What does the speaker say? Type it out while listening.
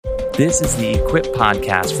This is the Equip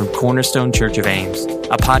Podcast from Cornerstone Church of Ames,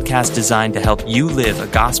 a podcast designed to help you live a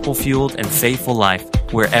gospel-fueled and faithful life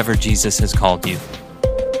wherever Jesus has called you.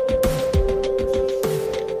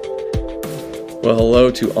 Well, hello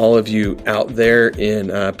to all of you out there in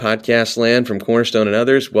podcast land from Cornerstone and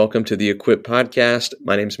others. Welcome to the Equip Podcast.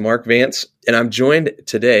 My name is Mark Vance, and I'm joined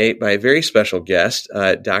today by a very special guest,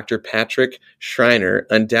 Dr. Patrick Schreiner,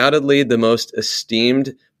 undoubtedly the most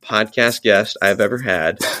esteemed podcast guest I've ever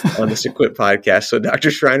had on this Equip Podcast. So, Dr.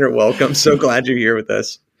 Schreiner, welcome. So glad you're here with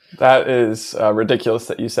us. That is ridiculous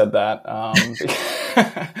that you said that.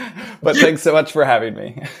 But thanks so much for having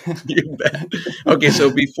me. You bet. Okay,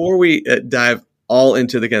 so before we dive all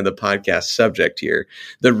into the kind of the podcast subject here,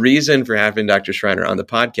 the reason for having Dr. Schreiner on the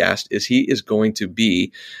podcast is he is going to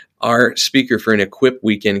be our speaker for an Equip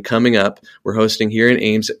weekend coming up. We're hosting here in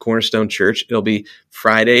Ames at Cornerstone Church. It'll be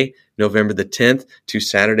Friday, November the 10th to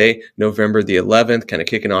Saturday, November the 11th, kind of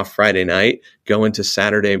kicking off Friday night, going to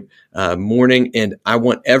Saturday morning. And I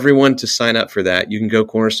want everyone to sign up for that. You can go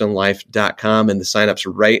cornerstonelife.com and the sign-up's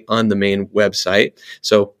right on the main website.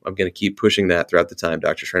 So I'm going to keep pushing that throughout the time,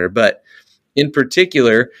 Dr. Schreiner. But in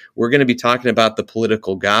particular, we're going to be talking about the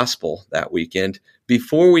political gospel that weekend.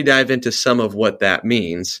 Before we dive into some of what that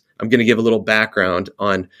means, I'm going to give a little background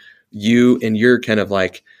on you and your kind of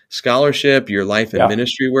like scholarship, your life and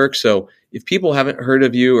ministry work. So if people haven't heard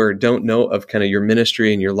of you or don't know of kind of your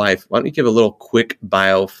ministry and your life, why don't you give a little quick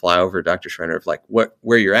bio flyover, Dr. Schreiner, of like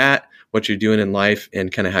where you're at, what you're doing in life,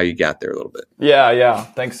 and kind of how you got there a little bit. Yeah.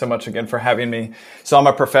 Thanks so much again for having me. So I'm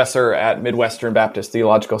a professor at Midwestern Baptist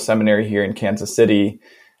Theological Seminary here in Kansas City,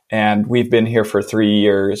 and we've been here for 3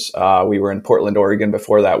 years. We were in Portland, Oregon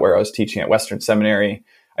before that, where I was teaching at Western Seminary.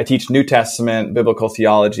 I teach New Testament, biblical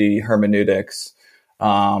theology, hermeneutics.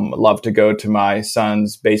 Love to go to my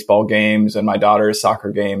son's baseball games and my daughter's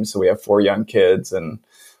soccer games. So we have 4 young kids, and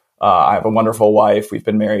I have a wonderful wife. We've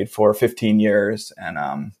been married for 15 years,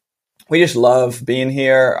 and we just love being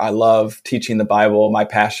here. I love teaching the Bible. My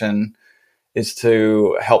passion is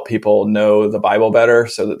to help people know the Bible better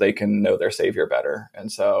so that they can know their Savior better.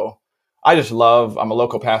 And so I'm a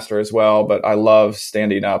local pastor as well, but I love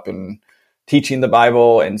standing up and teaching the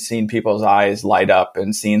Bible and seeing people's eyes light up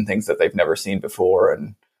and seeing things that they've never seen before,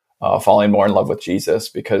 and falling more in love with Jesus,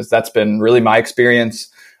 because that's been really my experience.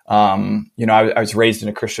 I was raised in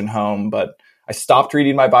a Christian home, but I stopped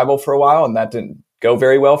reading my Bible for a while, and that didn't go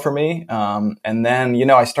very well for me. And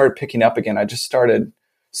then, I started picking up again. I just started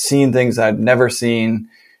seeing things I'd never seen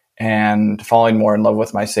and falling more in love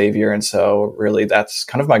with my Savior. And so really that's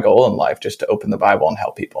kind of my goal in life, just to open the Bible and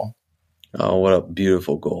help people. Oh, what a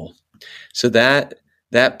beautiful goal. So that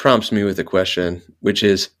prompts me with a question, which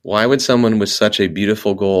is, why would someone with such a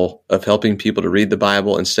beautiful goal of helping people to read the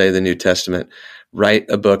Bible and study the New Testament write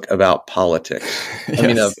a book about politics? Yes. I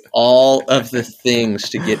mean, of all of the things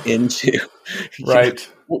to get into. Right.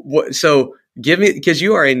 So give me, because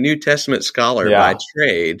you are a New Testament scholar by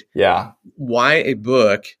trade. Yeah. Why a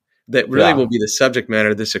book that really will be the subject matter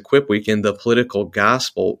of this Equip Weekend, the political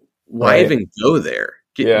gospel? Why even go there?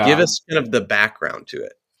 Give us kind of the background to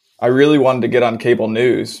it. I really wanted to get on cable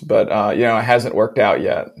news, but it hasn't worked out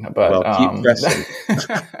yet. But keep pressing.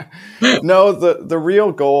 No, the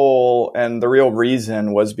real goal and the real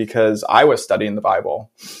reason was because I was studying the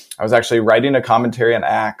Bible. I was actually writing a commentary on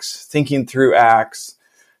Acts, thinking through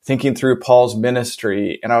Paul's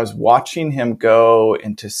ministry, and I was watching him go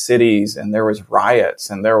into cities, and there was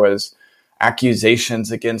riots and there was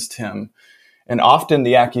accusations against him, and often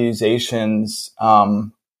the accusations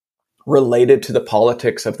related to the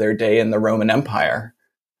politics of their day in the Roman Empire.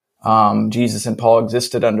 Jesus and Paul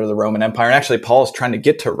existed under the Roman Empire. And actually, Paul is trying to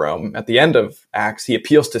get to Rome. At the end of Acts, he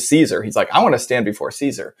appeals to Caesar. He's like, I want to stand before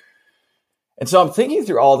Caesar. And so I'm thinking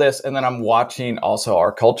through all this, and then I'm watching also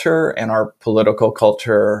our culture and our political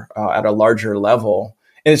culture at a larger level.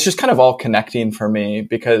 And it's just kind of all connecting for me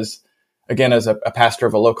because, again, as a pastor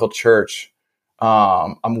of a local church,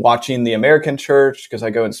 I'm watching the American church because I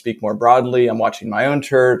go and speak more broadly. I'm watching my own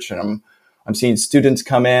church, and I'm seeing students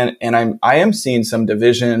come in, and I am seeing some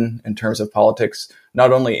division in terms of politics,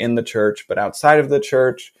 not only in the church, but outside of the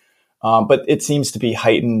church. But it seems to be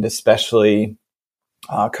heightened, especially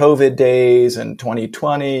COVID days and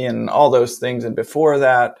 2020 and all those things and before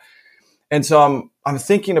that. And so I'm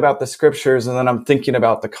thinking about the scriptures, and then I'm thinking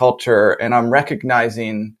about the culture, and I'm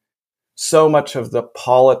recognizing so much of the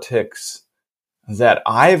politics that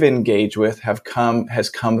I've engaged with has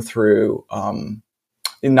come through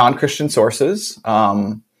in non-Christian sources,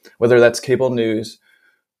 whether that's cable news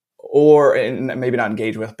or maybe not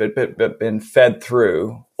engaged with, but been fed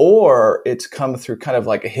through, or it's come through kind of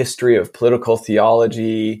like a history of political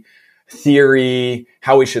theology, theory,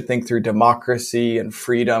 how we should think through democracy and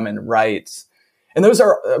freedom and rights. And those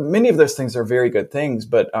are, many of those things are very good things.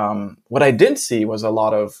 But what I did see was a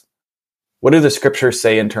lot of, what do the scriptures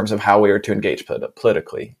say in terms of how we are to engage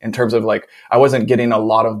politically? In terms of like, I wasn't getting a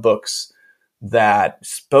lot of books that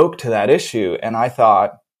spoke to that issue. And I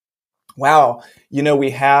thought, wow,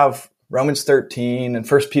 we have Romans 13 and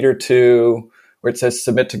 1 Peter 2, where it says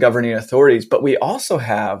submit to governing authorities. But we also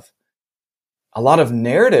have a lot of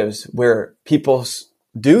narratives where people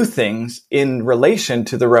do things in relation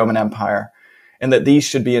to the Roman Empire, and that these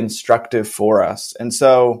should be instructive for us. And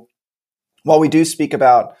so while we do speak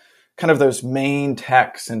about kind of those main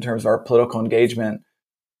texts in terms of our political engagement,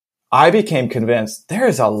 I became convinced there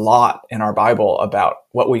is a lot in our Bible about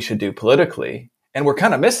what we should do politically, and we're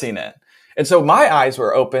kind of missing it. And so my eyes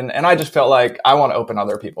were open, and I just felt like I want to open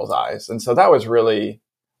other people's eyes. And so that was really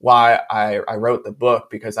why I wrote the book,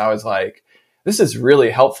 because I was like, this is really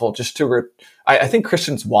helpful just to, I think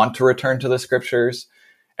Christians want to return to the scriptures,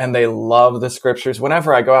 and they love the scriptures.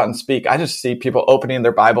 Whenever I go out and speak, I just see people opening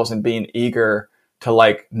their Bibles and being eager to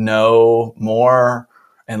like know more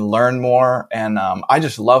and learn more. And I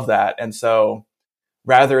just love that. And so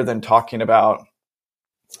rather than talking about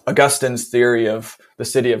Augustine's theory of the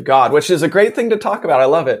city of God, which is a great thing to talk about, I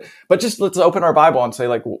love it, but just let's open our Bible and say,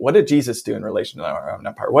 like, what did Jesus do in relation to our own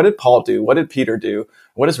empire? What did Paul do? What did Peter do?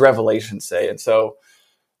 What does Revelation say? And so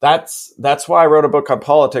that's why I wrote a book on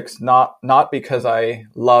politics, not because I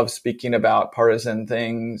love speaking about partisan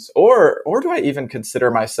things, or do I even consider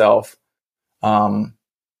myself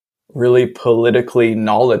really politically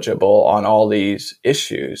knowledgeable on all these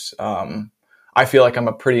issues. I feel like I'm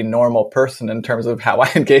a pretty normal person in terms of how I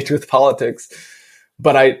engage with politics,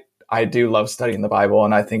 but I do love studying the Bible,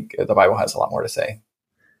 and I think the Bible has a lot more to say.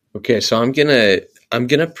 Okay, so I'm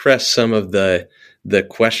gonna press some of the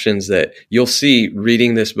questions that you'll see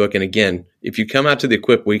reading this book. And again, if you come out to the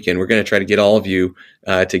Equip Weekend, we're going to try to get all of you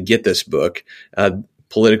to get this book,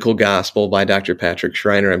 Political Gospel by Dr. Patrick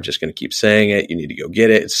Schreiner. I'm just going to keep saying it. You need to go get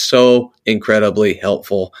it. It's so incredibly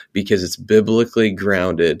helpful because it's biblically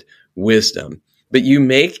grounded wisdom. But you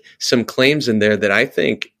make some claims in there that I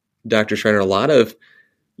think, Dr. Schreiner, a lot of,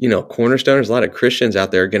 cornerstoners, a lot of Christians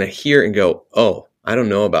out there are going to hear and go, oh, I don't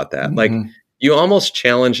know about that. Mm-hmm. Like, you almost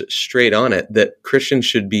challenge straight on it that Christians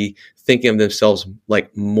should be thinking of themselves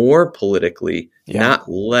like more politically, not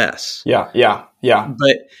less. Yeah.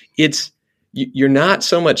 But you're not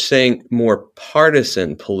so much saying more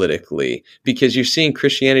partisan politically, because you're seeing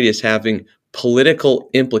Christianity as having political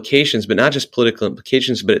implications, but not just political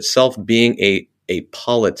implications, but itself being a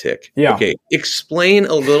politic. Yeah. Okay. Explain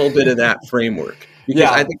a little bit of that framework, because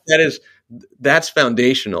I think that's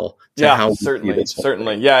foundational to how we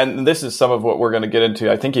certainly. Yeah. And this is some of what we're going to get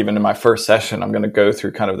into. I think even in my first session, I'm going to go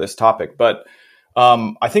through kind of this topic, but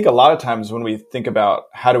I think a lot of times when we think about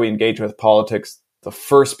how do we engage with politics, the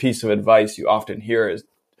first piece of advice you often hear is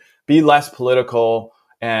be less political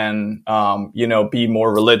and, be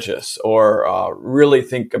more religious, or really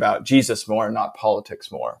think about Jesus more and not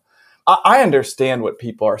politics more. I understand what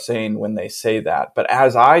people are saying when they say that. But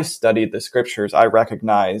as I studied the scriptures, I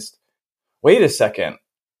recognized, wait a second,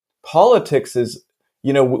 politics is,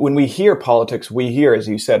 when we hear politics, we hear, as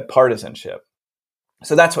you said, partisanship.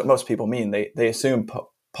 So that's what most people mean. They assume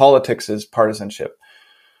politics is partisanship.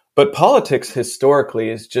 But politics historically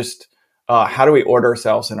is just how do we order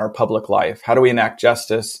ourselves in our public life? How do we enact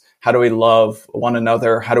justice? How do we love one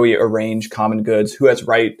another? How do we arrange common goods? Who has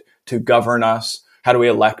right to govern us? How do we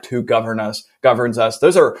elect who governs us?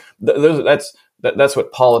 That's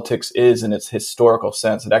what politics is in its historical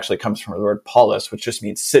sense. It actually comes from the word polis, which just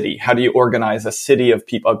means city. How do you organize a city of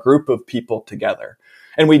people, a group of people together?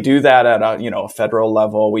 And we do that at a federal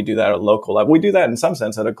level. We do that at a local level. We do that in some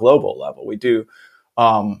sense at a global level. We do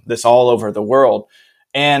this all over the world.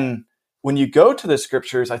 And when you go to the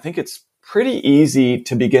scriptures, I think it's pretty easy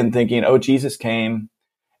to begin thinking, oh, Jesus came.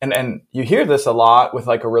 And you hear this a lot with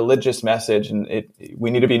like a religious message, and we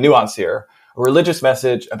need to be nuanced here. A religious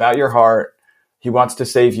message about your heart. He wants to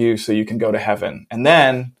save you so you can go to heaven. And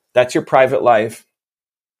then that's your private life.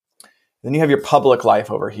 Then you have your public life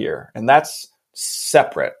over here. And that's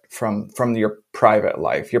separate from your private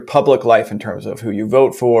life, your public life in terms of who you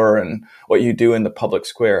vote for and what you do in the public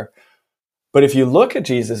square. But if you look at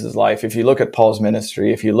Jesus's life, if you look at Paul's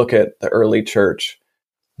ministry, if you look at the early church,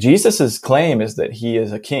 Jesus's claim is that he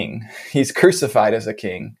is a king. He's crucified as a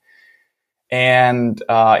king. And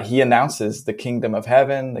he announces the kingdom of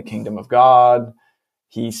heaven, the kingdom of God.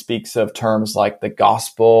 He speaks of terms like the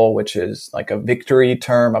gospel, which is like a victory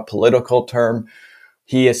term, a political term.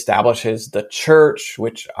 He establishes the church,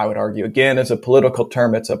 which I would argue, again, is a political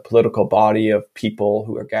term. It's a political body of people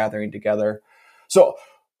who are gathering together. So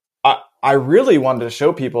I really wanted to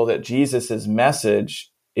show people that Jesus's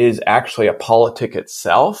message is actually a politic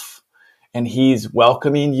itself. And he's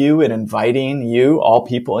welcoming you and inviting you, all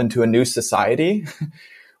people, into a new society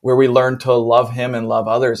where we learn to love him and love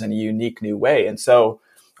others in a unique new way. And so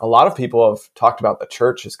a lot of people have talked about the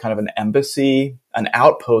church as kind of an embassy, an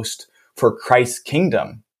outpost for Christ's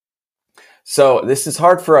kingdom. So this is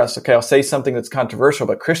hard for us. Okay, I'll say something that's controversial,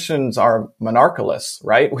 but Christians are monarchalists,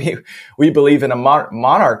 right? We believe in a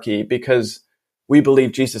monarchy because we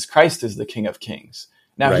believe Jesus Christ is the King of Kings.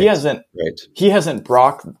 Now, he hasn't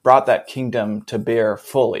brought that kingdom to bear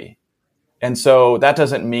fully. And so that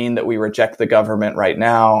doesn't mean that we reject the government right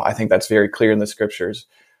now. I think that's very clear in the scriptures.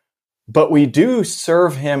 But we do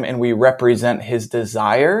serve him and we represent his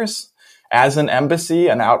desires as an embassy,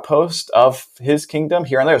 an outpost of his kingdom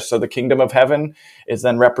here on earth. So the kingdom of heaven is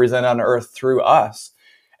then represented on earth through us.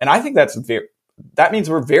 And I think that means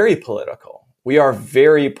we're very political. We are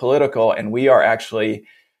very political, and we are actually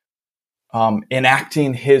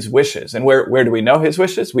enacting his wishes. And where do we know his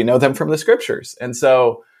wishes? We know them from the scriptures. And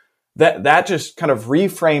so that just kind of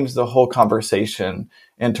reframes the whole conversation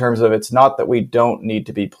in terms of, it's not that we don't need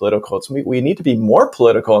to be political. We need to be more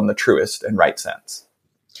political in the truest and right sense.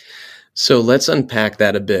 So let's unpack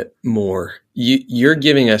that a bit more. You're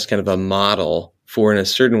giving us kind of a model for, in a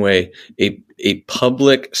certain way, a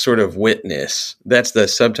public sort of witness. That's the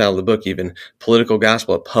subtitle of the book, even, Political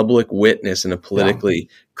Gospel, a public witness in a politically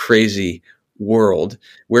crazy world,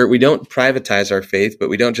 where we don't privatize our faith, but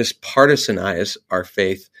we don't just partisanize our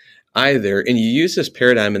faith either. And you use this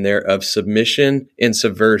paradigm in there of submission and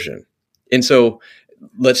subversion. And so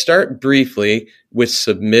let's start briefly with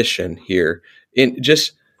submission here. In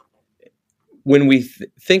just when we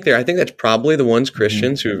think there, I think that's probably the ones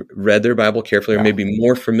Christians who read their Bible carefully are maybe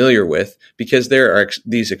more familiar with, because there are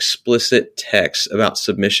these explicit texts about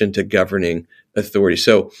submission to governing authority.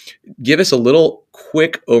 So give us a little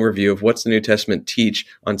quick overview of what's the New Testament teach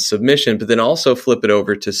on submission, but then also flip it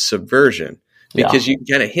over to subversion, because you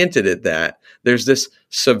kind of hinted at that. There's this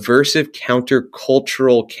subversive,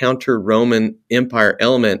 counter-cultural, counter-Roman Empire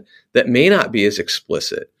element that may not be as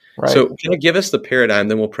explicit. Right. So can you give us the paradigm,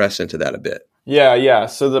 then we'll press into that a bit. Yeah.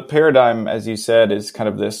 So the paradigm, as you said, is kind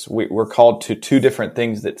of this, we're called to two different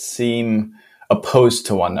things that seem opposed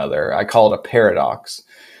to one another. I call it a paradox,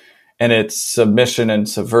 and it's submission and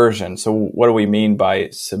subversion. So what do we mean by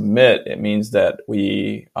submit? It means that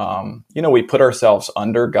we put ourselves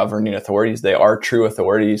under governing authorities. They are true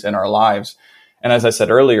authorities in our lives. And as I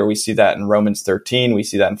said earlier, we see that in Romans 13. We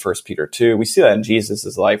see that in 1 Peter 2. We see that in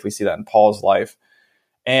Jesus' life. We see that in Paul's life.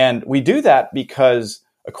 And we do that because,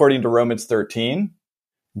 according to Romans 13,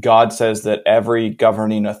 God says that every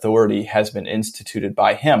governing authority has been instituted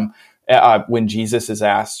by him. When Jesus is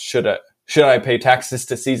asked, should I pay taxes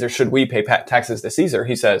to Caesar? Should we pay taxes to Caesar?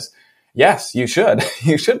 He says, yes, you should.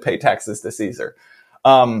 You should pay taxes to Caesar.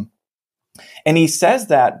 And he says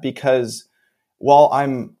that because while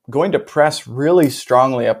I'm going to press really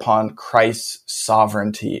strongly upon Christ's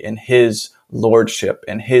sovereignty and his lordship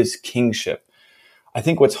and his kingship, I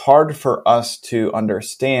think what's hard for us to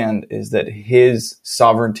understand is that his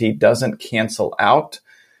sovereignty doesn't cancel out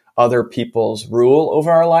other people's rule over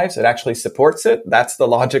our lives. It actually supports it. That's the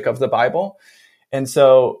logic of the Bible. And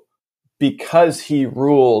so because he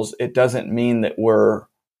rules, it doesn't mean that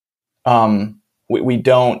we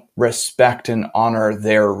don't respect and honor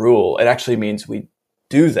their rule. It actually means we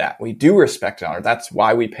do that. We do respect and honor. That's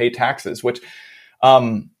why we pay taxes, which,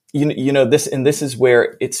 this is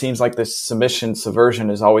where it seems like this submission subversion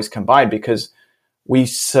is always combined, because we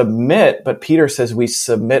submit, but Peter says we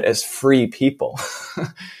submit as free people.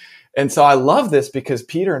 And so I love this, because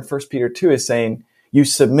Peter in 1 Peter 2 is saying you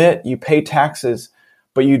submit, you pay taxes,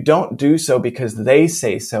 but you don't do so because they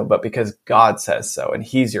say so, but because God says so, and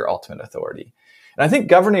he's your ultimate authority. And I think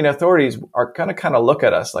governing authorities are going to kind of look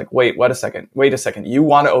at us like, wait a second. You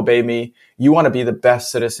want to obey me. You want to be the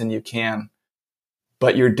best citizen you can,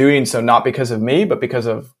 but you're doing so not because of me, but because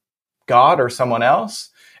of God or someone else.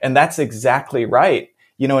 And that's exactly right.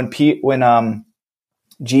 When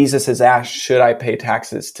Jesus is asked, should I pay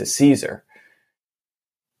taxes to Caesar?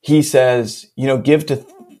 He says, give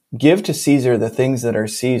to Caesar the things that are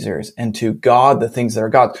Caesar's, and to God the things that are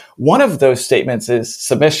God's. One of those statements is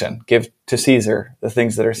submission. Give to Caesar the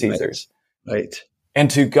things that are Caesar's. Right. And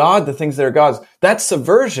to God the things that are God's. That's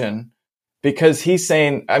subversion, because he's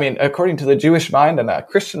saying, according to the Jewish mind and the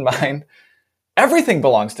Christian mind, everything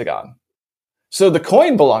belongs to God. So the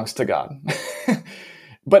coin belongs to God.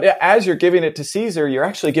 But as you're giving it to Caesar, you're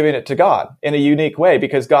actually giving it to God in a unique way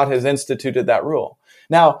because God has instituted that rule.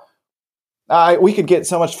 Now, we could get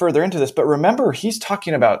so much further into this, but remember, he's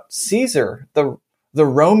talking about Caesar, the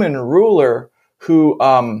Roman ruler who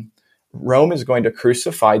Rome is going to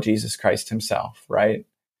crucify Jesus Christ himself, right?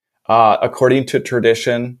 According to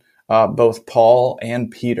tradition, both Paul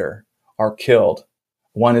and Peter are killed.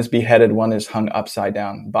 One is beheaded, one is hung upside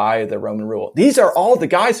down by the Roman rule. These are all the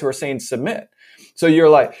guys who are saying submit. So you're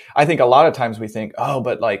like, I think a lot of times we think, oh,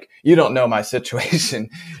 but like, you don't know my situation.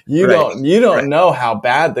 You don't know how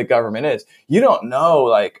bad the government is. You don't know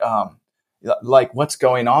like what's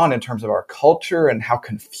going on in terms of our culture and how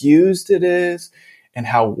confused it is and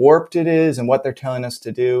how warped it is and what they're telling us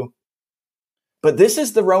to do. But this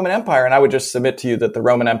is the Roman Empire. And I would just submit to you that the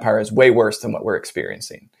Roman Empire is way worse than what we're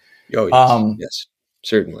experiencing. Oh, yes. Yes,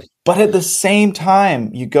 certainly. But at the same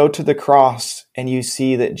time, you go to the cross and you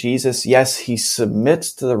see that Jesus, yes, he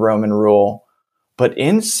submits to the Roman rule, but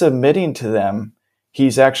in submitting to them,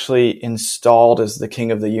 he's actually installed as the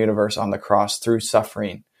king of the universe on the cross through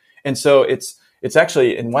suffering. And so it's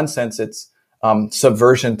actually, in one sense, it's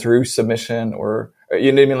subversion through submission, or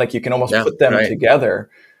you know what I mean? Like you can almost put them together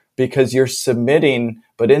because you're submitting,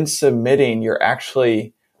 but in submitting, you're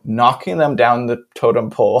actually knocking them down the totem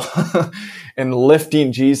pole and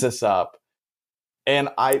lifting Jesus up. And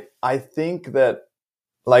I think that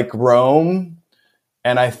like Rome,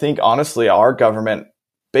 and I think honestly our government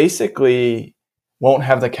basically won't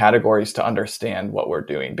have the categories to understand what we're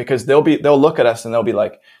doing, because they'll look at us and they'll be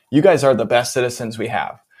like, you guys are the best citizens we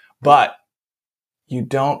have, but you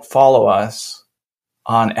don't follow us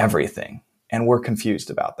on everything. And we're confused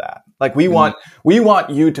about that. Like we want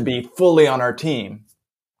you to be fully on our team.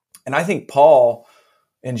 And I think Paul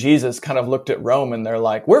and Jesus kind of looked at Rome and they're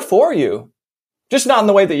like, we're for you, just not in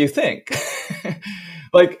the way that you think.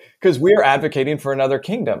 Like, because we're advocating for another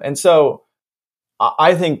kingdom. And so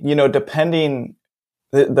I think, depending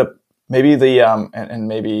maybe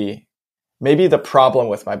the problem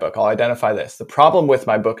with my book, I'll identify this. The problem with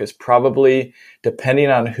my book is probably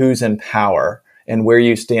depending on who's in power and where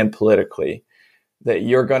you stand politically, that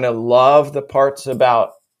you're going to love the parts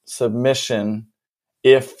about submission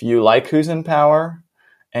if you like who's in power,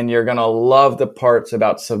 and you're going to love the parts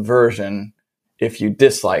about subversion if you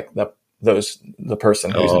dislike the person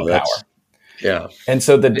who's in power. Yeah. And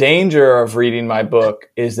so the danger of reading my book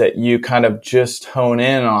is that you kind of just hone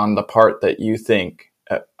in on the part that you think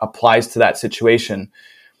applies to that situation.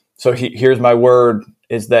 So here's my word,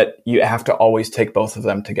 is that you have to always take both of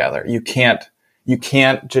them together. You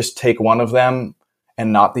can't just take one of them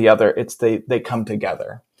and not the other. They come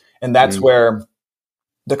together. And that's where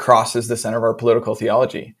the cross is the center of our political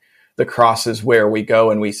theology. The cross is where we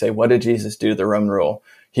go and we say, what did Jesus do to the Roman rule?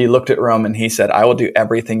 He looked at Rome and he said, I will do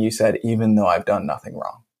everything you said, even though I've done nothing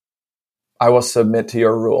wrong. I will submit to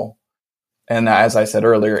your rule. And as I said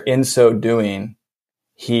earlier, in so doing,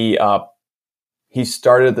 he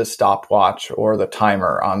started the stopwatch or the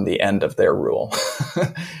timer on the end of their rule.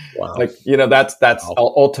 Wow. That's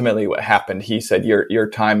ultimately what happened. He said, your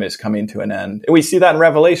time is coming to an end. And we see that in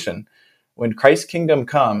Revelation. When Christ's kingdom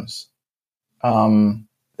comes,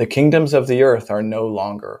 the kingdoms of the earth are no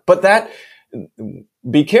longer. But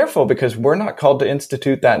be careful, because we're not called to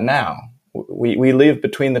institute that now. We live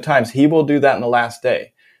between the times. He will do that in the last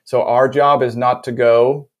day. So our job is not to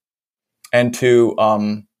go and to,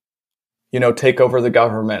 take over the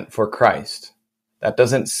government for Christ. That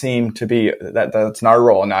doesn't seem to be, that's not our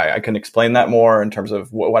role. And I can explain that more in terms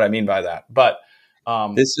of what I mean by that. But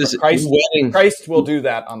Christ will do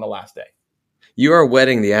that on the last day. You are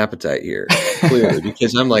whetting the appetite here, clearly,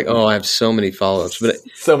 because I'm like, I have so many follow-ups. But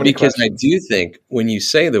because questions. I do think when you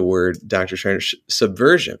say the word, Dr. Schreiner,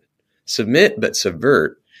 subversion, submit but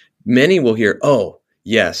subvert, many will hear,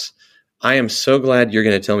 yes, I am so glad you're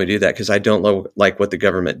going to tell me to do that, because I don't like what the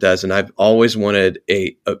government does. And I've always wanted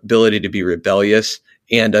a ability to be rebellious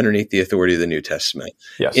and underneath the authority of the New Testament.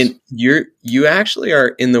 Yes. And you actually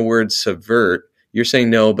are in the word subvert. You're saying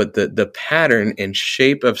no, but the pattern and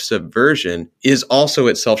shape of subversion is also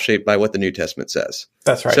itself shaped by what the New Testament says.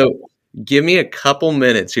 That's right. So give me a couple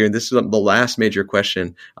minutes here. This is the last major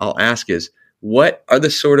question I'll ask is, what are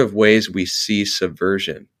the sort of ways we see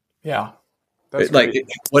subversion? Yeah. What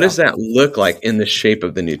does that look like in the shape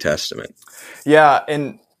of the New Testament? Yeah.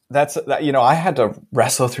 And that's, I had to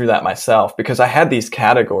wrestle through that myself, because I had these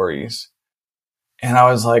categories and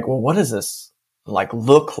I was like, well, what does this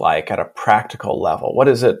look like at a practical level? What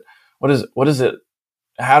is it?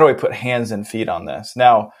 How do I put hands and feet on this?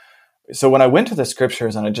 Now, so when I went to the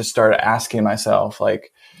scriptures and I just started asking myself,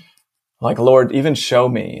 like, Lord, even show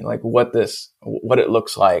me what it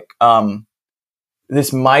looks like.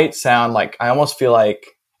 this might sound like, I almost feel like,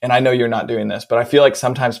 and I know you're not doing this, but I feel like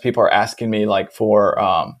sometimes people are asking me like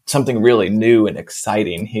for something really new and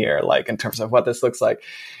exciting here, like in terms of what this looks like.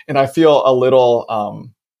 And I feel a little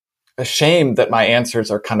ashamed that my answers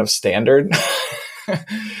are kind of standard.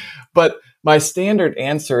 But my standard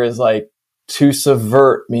answer is like, to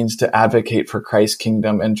subvert means to advocate for Christ's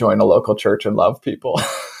kingdom and join a local church and love people.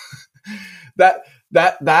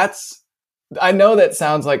 That's, I know that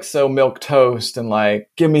sounds like so milquetoast and like,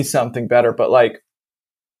 give me something better, but like,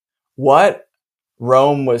 what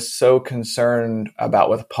Rome was so concerned about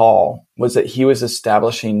with Paul was that he was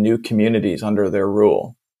establishing new communities under their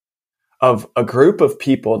rule of a group of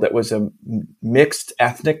people that was mixed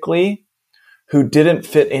ethnically, who didn't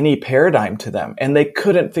fit any paradigm to them. And they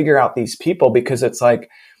couldn't figure out these people because it's like,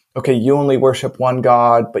 okay, you only worship one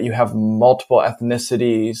God, but you have multiple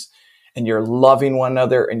ethnicities and you're loving one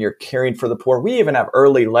another and you're caring for the poor. We even have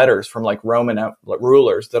early letters from like Roman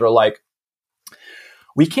rulers that are like,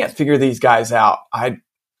 we can't figure these guys out.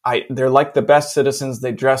 They're like the best citizens.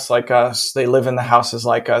 They dress like us. They live in the houses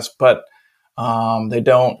like us, but they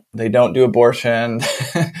don't do abortion.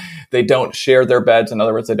 They don't share their beds. In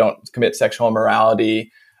other words, they don't commit sexual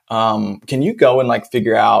immorality. Can you go and like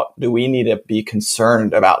figure out, do we need to be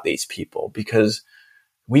concerned about these people? Because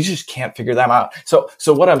we just can't figure them out. So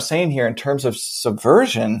what I'm saying here in terms of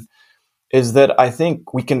subversion is that I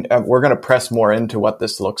think we're going to press more into what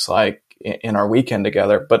this looks like in our weekend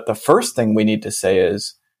together. But the first thing we need to say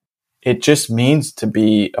is it just means to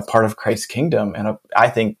be a part of Christ's kingdom. And I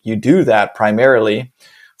think you do that primarily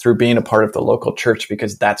through being a part of the local church,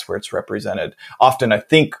 because that's where it's represented. Often I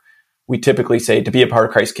think we typically say to be a part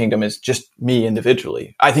of Christ's kingdom is just me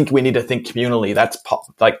individually. I think we need to think communally. That's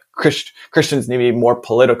like Christians need to be more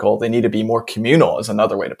political. They need to be more communal is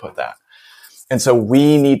another way to put that. And so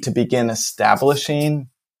we need to begin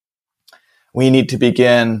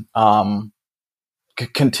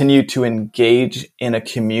continue to engage in a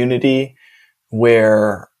community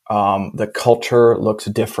where the culture looks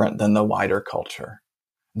different than the wider culture.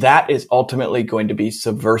 That is ultimately going to be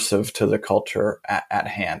subversive to the culture at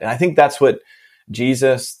hand. And I think that's what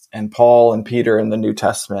Jesus and Paul and Peter in the New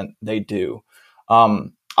Testament, they do.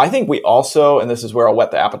 I think we also, and this is where I'll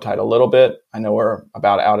whet the appetite a little bit, I know we're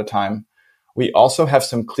about out of time, we also have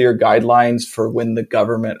some clear guidelines for when the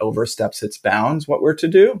government oversteps its bounds, what we're to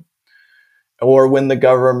do, or when the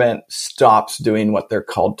government stops doing what they're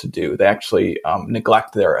called to do. They actually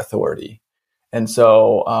neglect their authority. And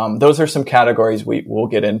so those are some categories we will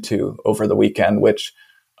get into over the weekend, which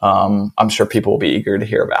I'm sure people will be eager to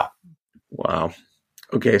hear about. Wow.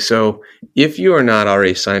 Okay, so if you are not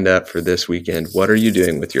already signed up for this weekend, what are you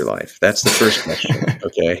doing with your life? That's the first question,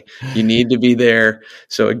 okay? You need to be there.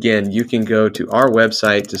 So again, you can go to our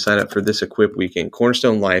website to sign up for this Equip Weekend,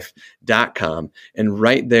 cornerstonelife.com. And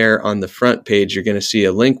right there on the front page, you're going to see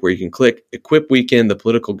a link where you can click Equip Weekend, the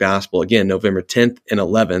Political Gospel, again, November 10th and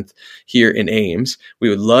 11th here in Ames. We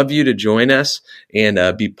would love you to join us and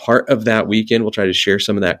be part of that weekend. We'll try to share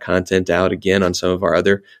some of that content out again on some of our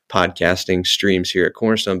other podcasting streams here at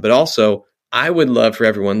Cornerstone. But also, I would love for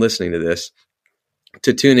everyone listening to this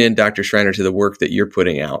to tune in, Dr. Schreiner, to the work that you're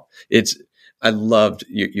putting out. I loved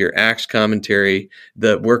your Acts commentary,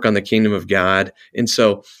 the work on the kingdom of God. And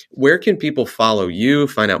so where can people follow you,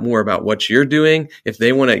 find out more about what you're doing? If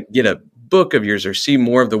they want to get a book of yours or see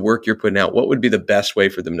more of the work you're putting out, what would be the best way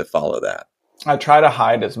for them to follow that? I try to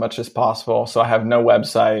hide as much as possible. So I have no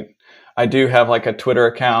website. I do have like a Twitter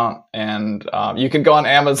account, and you can go on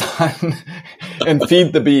Amazon and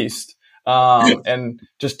feed the beast and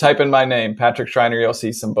just type in my name, Patrick Schreiner. You'll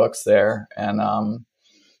see some books there. And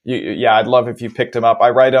I'd love if you picked them up. I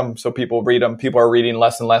write them so people read them. People are reading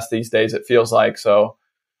less and less these days, it feels like. So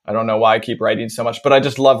I don't know why I keep writing so much, but I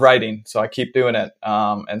just love writing. So I keep doing it.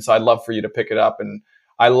 And so I'd love for you to pick it up. And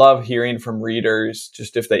I love hearing from readers,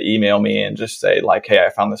 just if they email me and just say like, hey, I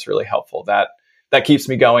found this really helpful. That keeps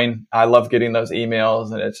me going. I love getting those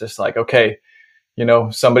emails, and it's just like, okay,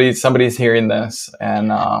 somebody's hearing this,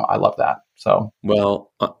 and I love that. So,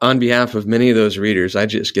 well, on behalf of many of those readers, I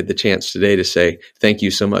just get the chance today to say thank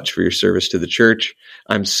you so much for your service to the church.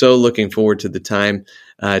 I'm so looking forward to the time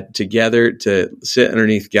together to sit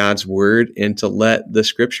underneath God's word and to let the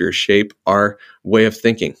scripture shape our way of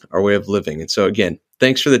thinking, our way of living. And so again,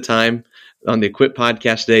 thanks for the time on the Equip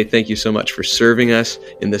podcast today. Thank you so much for serving us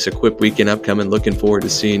in this Equip Weekend upcoming. Looking forward to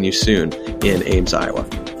seeing you soon in Ames, Iowa.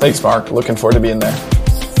 Thanks, Mark. Looking forward to being there.